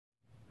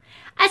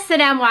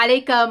Assalamu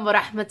alaikum wa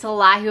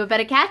rahmatullahi wa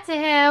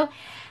barakatuhu.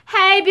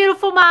 Hey,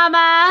 beautiful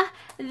mama.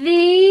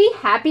 The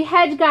Happy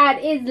Hajj guide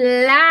is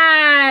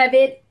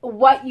live.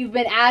 What you've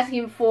been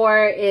asking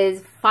for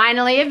is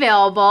finally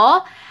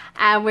available.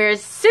 And we're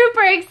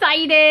super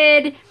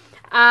excited.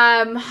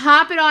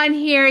 Hopping on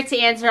here to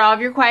answer all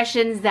of your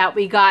questions that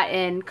we got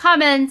in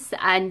comments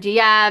and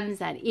DMs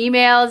and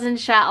emails,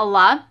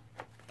 inshallah.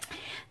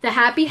 The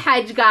Happy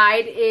Hajj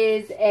guide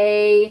is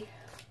a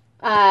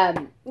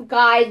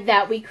guide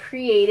that we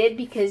created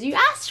because you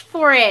asked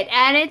for it,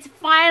 and it's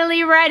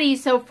finally ready.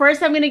 So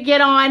first I'm going to get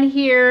on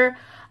here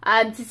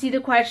to see the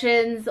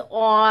questions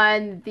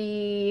on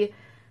the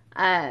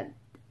on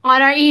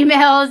our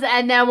emails,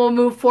 and then we'll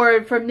move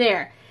forward from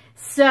there.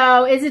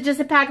 So is it just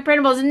a pack of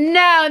printables?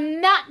 No,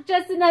 not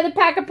just another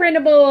pack of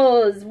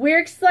printables. We're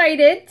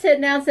excited to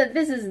announce that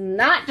this is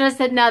not just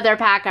another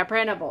pack of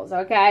printables,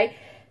 okay?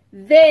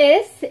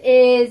 This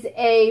is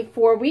a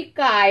 4-week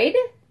guide.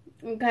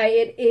 Okay,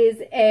 it is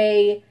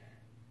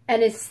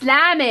an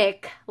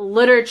Islamic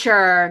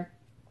literature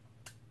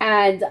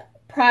and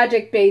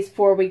project-based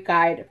 4-week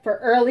guide for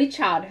early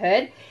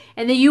childhood.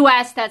 In the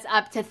U.S., that's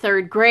up to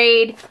 3rd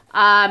grade.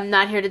 I'm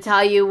not here to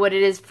tell you what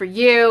it is for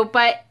you,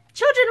 but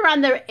children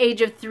around the age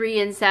of 3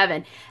 and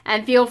 7.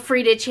 And feel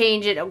free to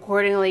change it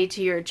accordingly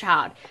to your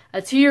child.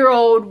 A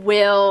 2-year-old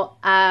will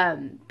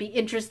be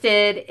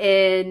interested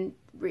in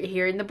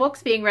hearing the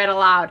books being read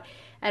aloud.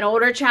 An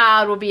older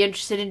child will be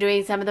interested in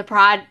doing some of the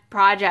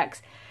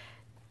projects.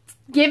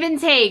 Give and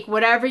take,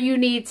 whatever you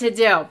need to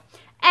do.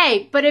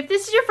 Hey, but if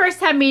this is your first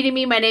time meeting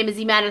me, my name is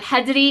Iman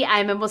Al-Hadri.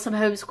 I'm a Muslim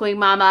homeschooling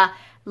mama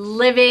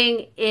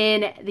living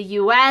in the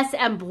U.S.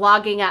 and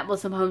blogging at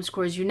Muslim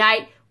Homeschoolers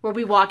Unite, where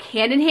we walk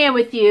hand in hand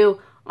with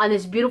you on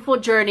this beautiful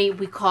journey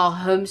we call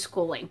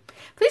homeschooling.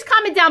 Please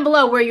comment down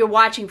below where you're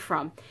watching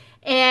from.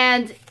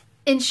 And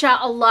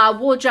inshallah,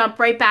 we'll jump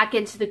right back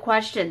into the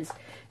questions.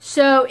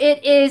 So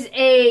it is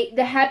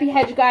the Happy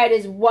Hajj guide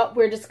is what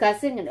we're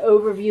discussing, an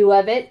overview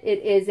of it.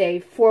 It is a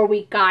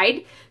 4-week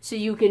guide, so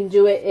you can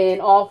do it in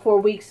all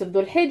 4 weeks of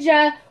Dhul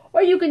Hijjah,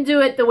 or you can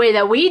do it the way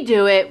that we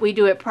do it. We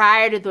do it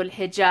prior to Dhul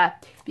Hijjah,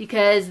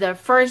 because the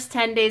first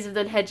 10 days of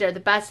Dhul Hijjah are the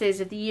best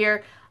days of the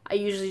year. I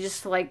usually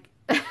just like,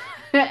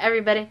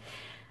 everybody,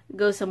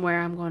 go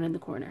somewhere. I'm going in the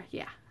corner.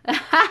 Yeah.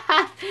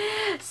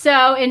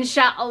 So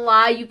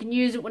inshallah, you can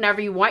use it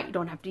whenever you want. You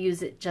don't have to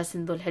use it just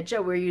in Dhul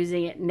Hijjah. We're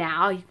using it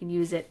now. You can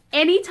use it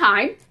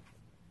anytime.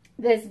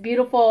 This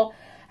beautiful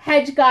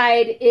Hajj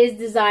guide is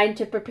designed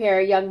to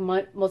prepare young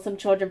Muslim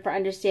children for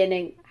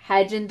understanding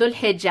Hajj and Dhul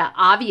Hijjah,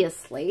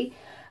 obviously,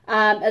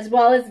 as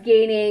well as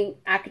gaining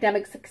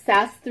academic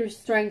success through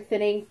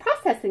strengthening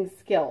processing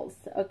skills,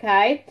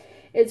 okay?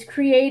 It's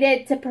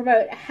created to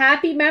promote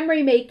happy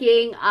memory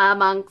making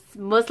amongst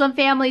Muslim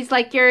families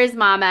like yours,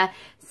 mama.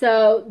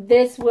 So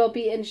this will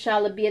be,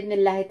 inshallah,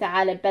 bi'idhnillahi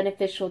ta'ala,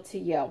 beneficial to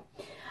you.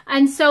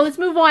 And so let's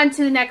move on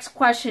to the next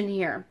question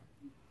here.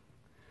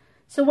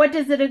 So what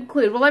does it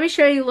include? Well, let me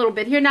show you a little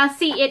bit here. Now,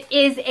 see, it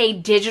is a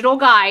digital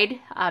guide.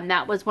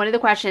 That was one of the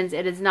questions.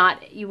 It is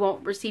not, you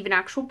won't receive an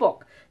actual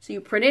book. So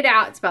you print it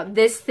out. It's about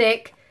this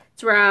thick.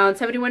 It's around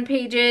 71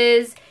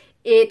 pages.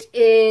 It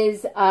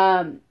is,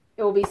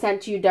 it will be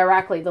sent to you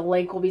directly. The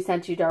link will be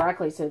sent to you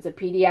directly. So it's a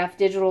PDF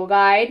digital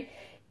guide.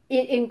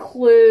 It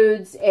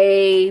includes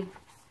a...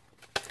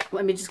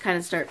 Let me just kind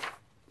of start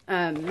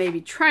maybe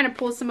trying to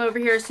pull some over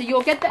here. So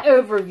you'll get the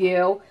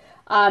overview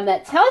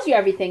that tells you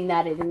everything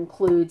that it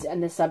includes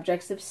and the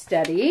subjects of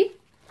study.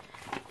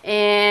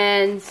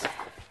 And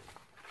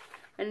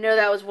I know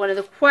that was one of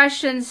the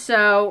questions.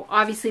 So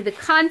obviously the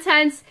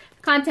contents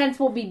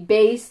will be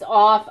based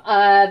off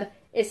of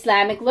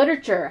Islamic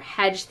literature,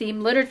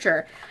 Hajj-themed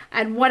literature.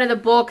 And one of the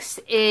books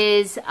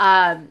is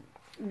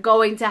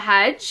Going to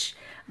Hajj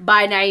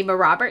by Naima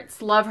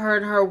Roberts. Love her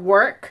and her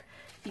work.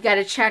 You got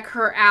to check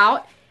her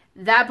out.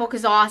 That book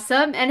is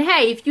awesome. And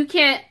hey, if you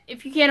can't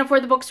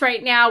afford the books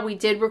right now, we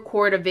did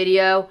record a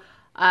video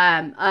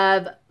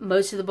of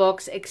most of the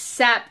books,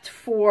 except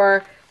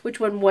for, which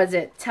one was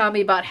it? Tell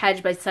Me About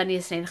Hajj by Sunny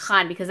Hussain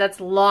Khan, because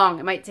that's long.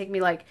 It might take me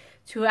like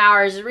 2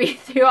 hours to read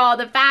through all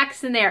the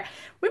facts in there.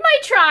 We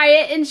might try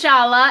it,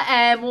 inshallah,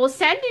 and we'll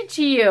send it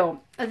to you.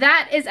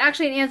 That is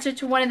actually an answer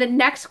to one of the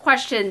next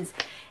questions.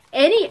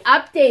 Any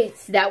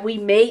updates that we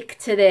make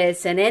to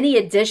this and any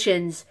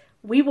additions,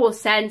 we will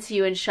send to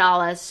you,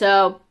 inshallah.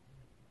 So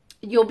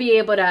you'll be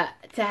able to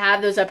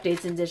have those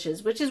updates and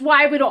additions, which is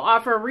why we don't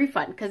offer a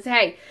refund. Because,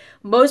 hey,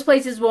 most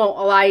places won't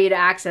allow you to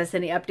access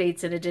any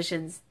updates and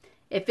additions.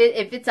 If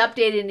it's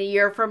updated in a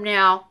year from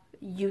now,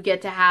 you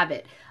get to have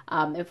it.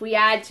 If we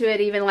add to it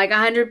even like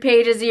 100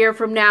 pages a year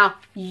from now,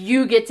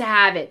 you get to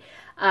have it.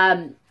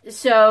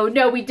 So,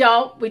 no, we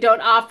don't. We don't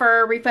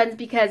offer refunds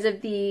because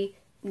of the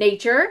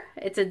nature.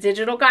 It's a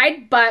digital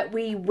guide, but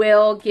we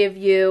will give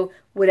you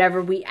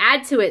whatever we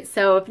add to it.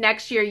 So if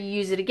next year you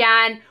use it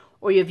again,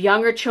 or you have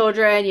younger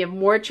children, you have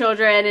more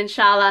children,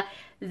 inshallah,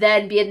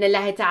 then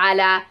bi'idhnillahi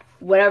ta'ala,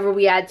 whatever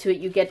we add to it,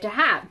 you get to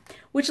have.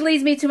 Which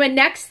leads me to my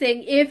next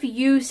thing. If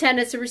you send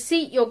us a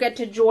receipt, you'll get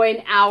to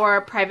join our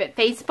private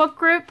Facebook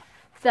group.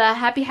 the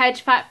Happy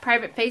Hajj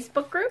private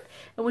Facebook group,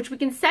 in which we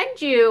can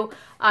send you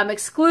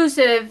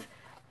exclusive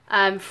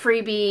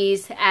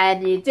freebies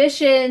and the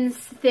additions,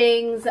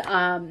 things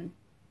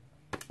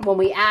when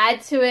we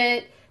add to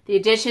it, the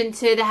addition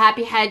to the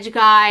Happy Hajj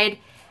guide.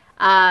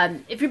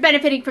 If you're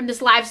benefiting from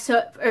this live,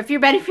 or if you're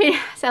benefiting,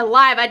 I said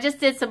live, I just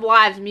did some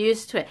lives, I'm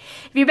used to it.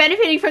 If you're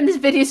benefiting from this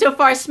video so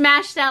far,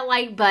 smash that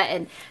like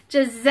button.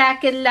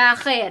 Jazakallah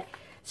khair.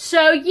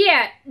 So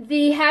yeah,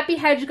 the Happy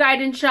Hajj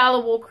guide,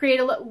 inshallah, will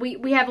create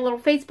we have a little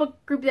Facebook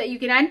group that you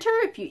can enter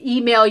if you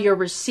email your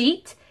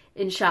receipt,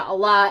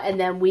 inshallah, and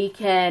then we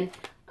can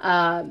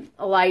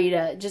allow you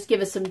to just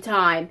give us some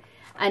time.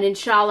 And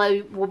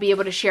inshallah, we'll be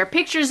able to share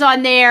pictures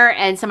on there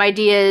and some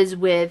ideas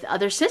with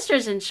other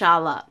sisters,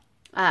 inshallah.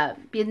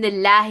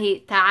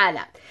 Bi-idhnillahi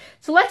ta'ala.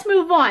 So let's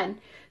move on.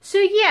 So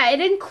yeah,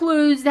 it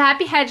includes, the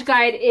Happy Hajj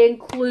guide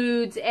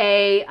includes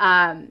a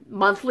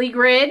monthly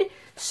grid.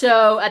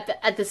 So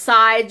at the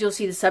sides, you'll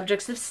see the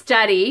subjects of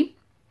study.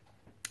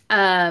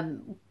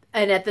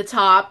 And at the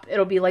top,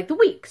 it'll be like the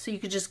week. So you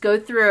could just go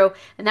through,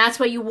 and that's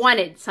what you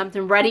wanted.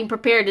 Something ready and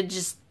prepared to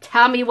just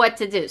tell me what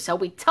to do. So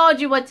we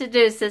told you what to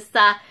do,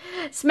 sister.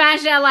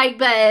 Smash that like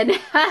button.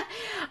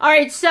 All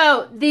right,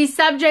 so the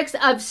subjects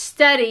of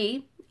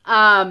study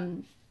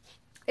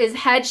is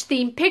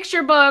Hajj-themed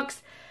picture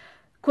books,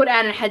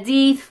 Quran and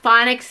Hadith,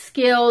 phonics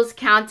skills,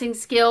 counting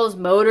skills,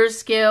 motor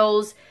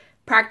skills,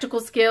 practical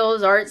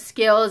skills, art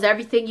skills,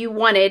 everything you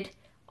wanted,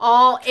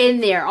 all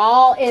in there,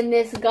 all in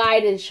this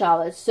guide,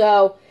 inshallah.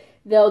 So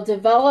they'll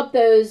develop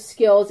those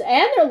skills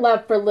and their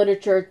love for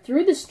literature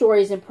through the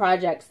stories and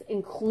projects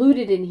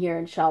included in here,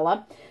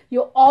 inshallah.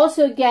 You'll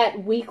also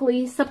get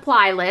weekly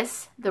supply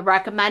lists, the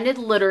recommended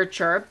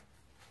literature,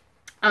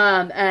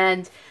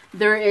 and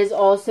there is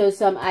also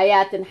some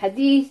Ayaat and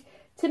Hadith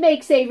to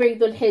make savoring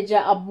Dhul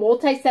Hijjah a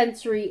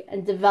multi-sensory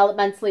and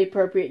developmentally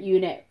appropriate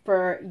unit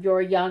for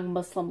your young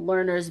Muslim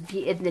learners,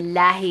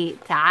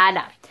 bi-idhnillahi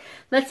ta'ala.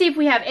 Let's see if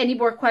we have any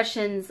more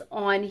questions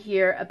on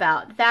here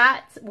about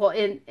that. Well,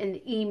 in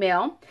the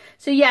email.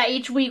 So yeah,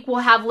 each week we'll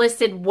have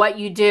listed what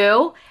you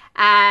do,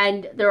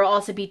 and there will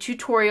also be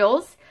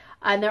tutorials,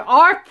 and there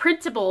are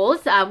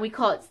printables. We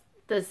call it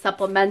the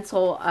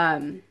supplemental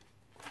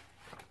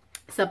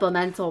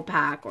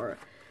pack or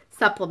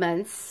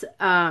supplements.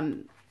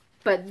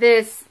 But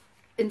this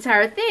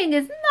entire thing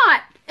is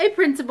not a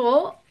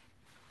printable,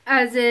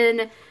 as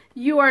in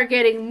you are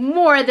getting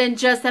more than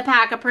just a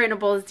pack of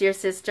printables, dear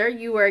sister.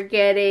 You are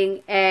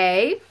getting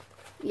a,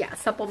 yeah,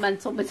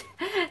 supplemental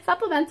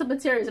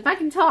materials, if I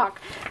can talk.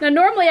 Now,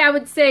 normally I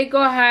would say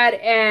go ahead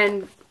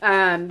and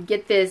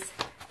get this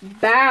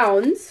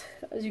bound,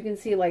 as you can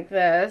see, like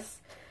this.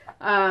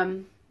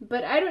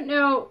 But I don't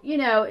know, you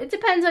know, it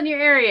depends on your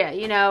area.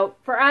 You know,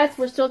 for us,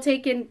 we're still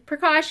taking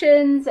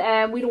precautions,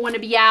 and we don't want to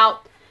be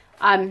out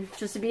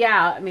just to be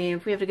out. I mean,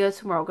 if we have to go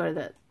somewhere, we'll go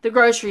to the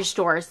grocery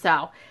store.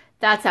 So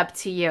that's up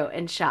to you,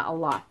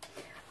 inshallah.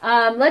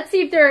 Let's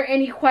see if there are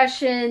any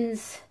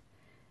questions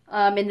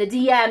in the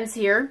DMs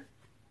here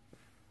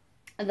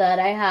that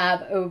I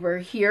have over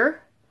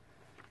here.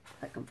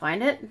 If I can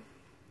find it.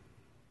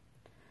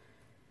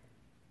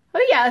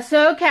 Oh, yeah.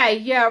 So, okay.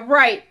 Yeah,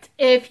 right.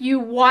 If you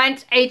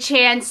want a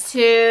chance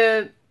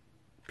to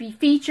be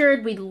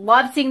featured, we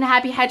love seeing the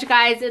Happy Hajj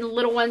guys in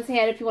little one's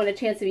hand. If you want a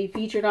chance to be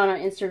featured on our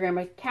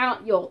Instagram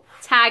account, you'll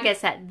tag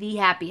us at The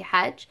Happy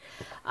Hajj.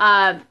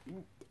 The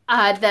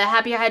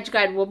Happy Hajj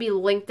guide will be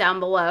linked down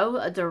below,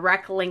 a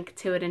direct link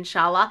to it,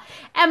 inshallah.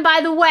 And by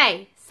the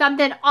way,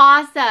 something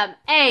awesome.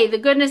 Hey, the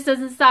goodness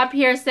doesn't stop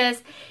here,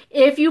 sis.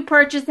 If you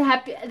purchase the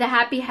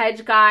Happy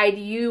Hajj guide,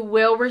 you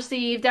will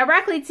receive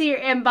directly to your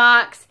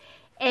inbox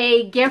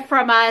a gift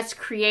from us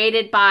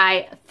created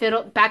by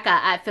Becca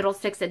at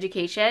Fiddlesticks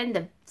Education.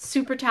 The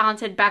super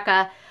talented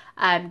Becca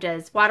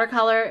does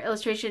watercolor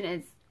illustration.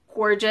 It's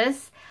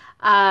gorgeous.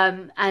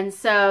 And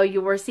so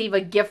you'll receive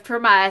a gift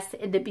from us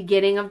in the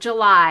beginning of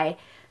July,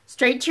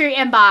 straight to your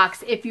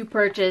inbox if you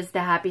purchase the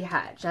Happy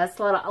Hajj. That's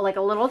like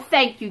a little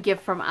thank you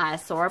gift from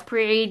us, or a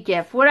pre-aid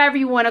gift, whatever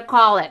you want to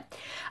call it.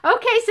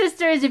 Okay,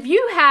 sisters, if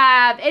you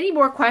have any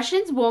more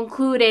questions, we'll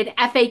include an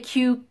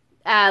FAQ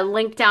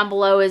link down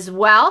below as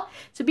well.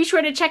 So be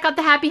sure to check out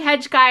the Happy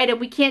Hajj guide, and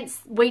we can't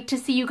wait to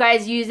see you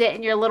guys use it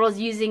and your littles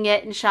using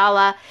it,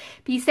 inshallah.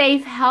 Be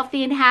safe,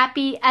 healthy, and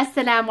happy.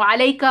 Assalamu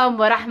alaikum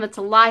wa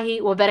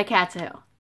rahmatullahi wa barakatuh.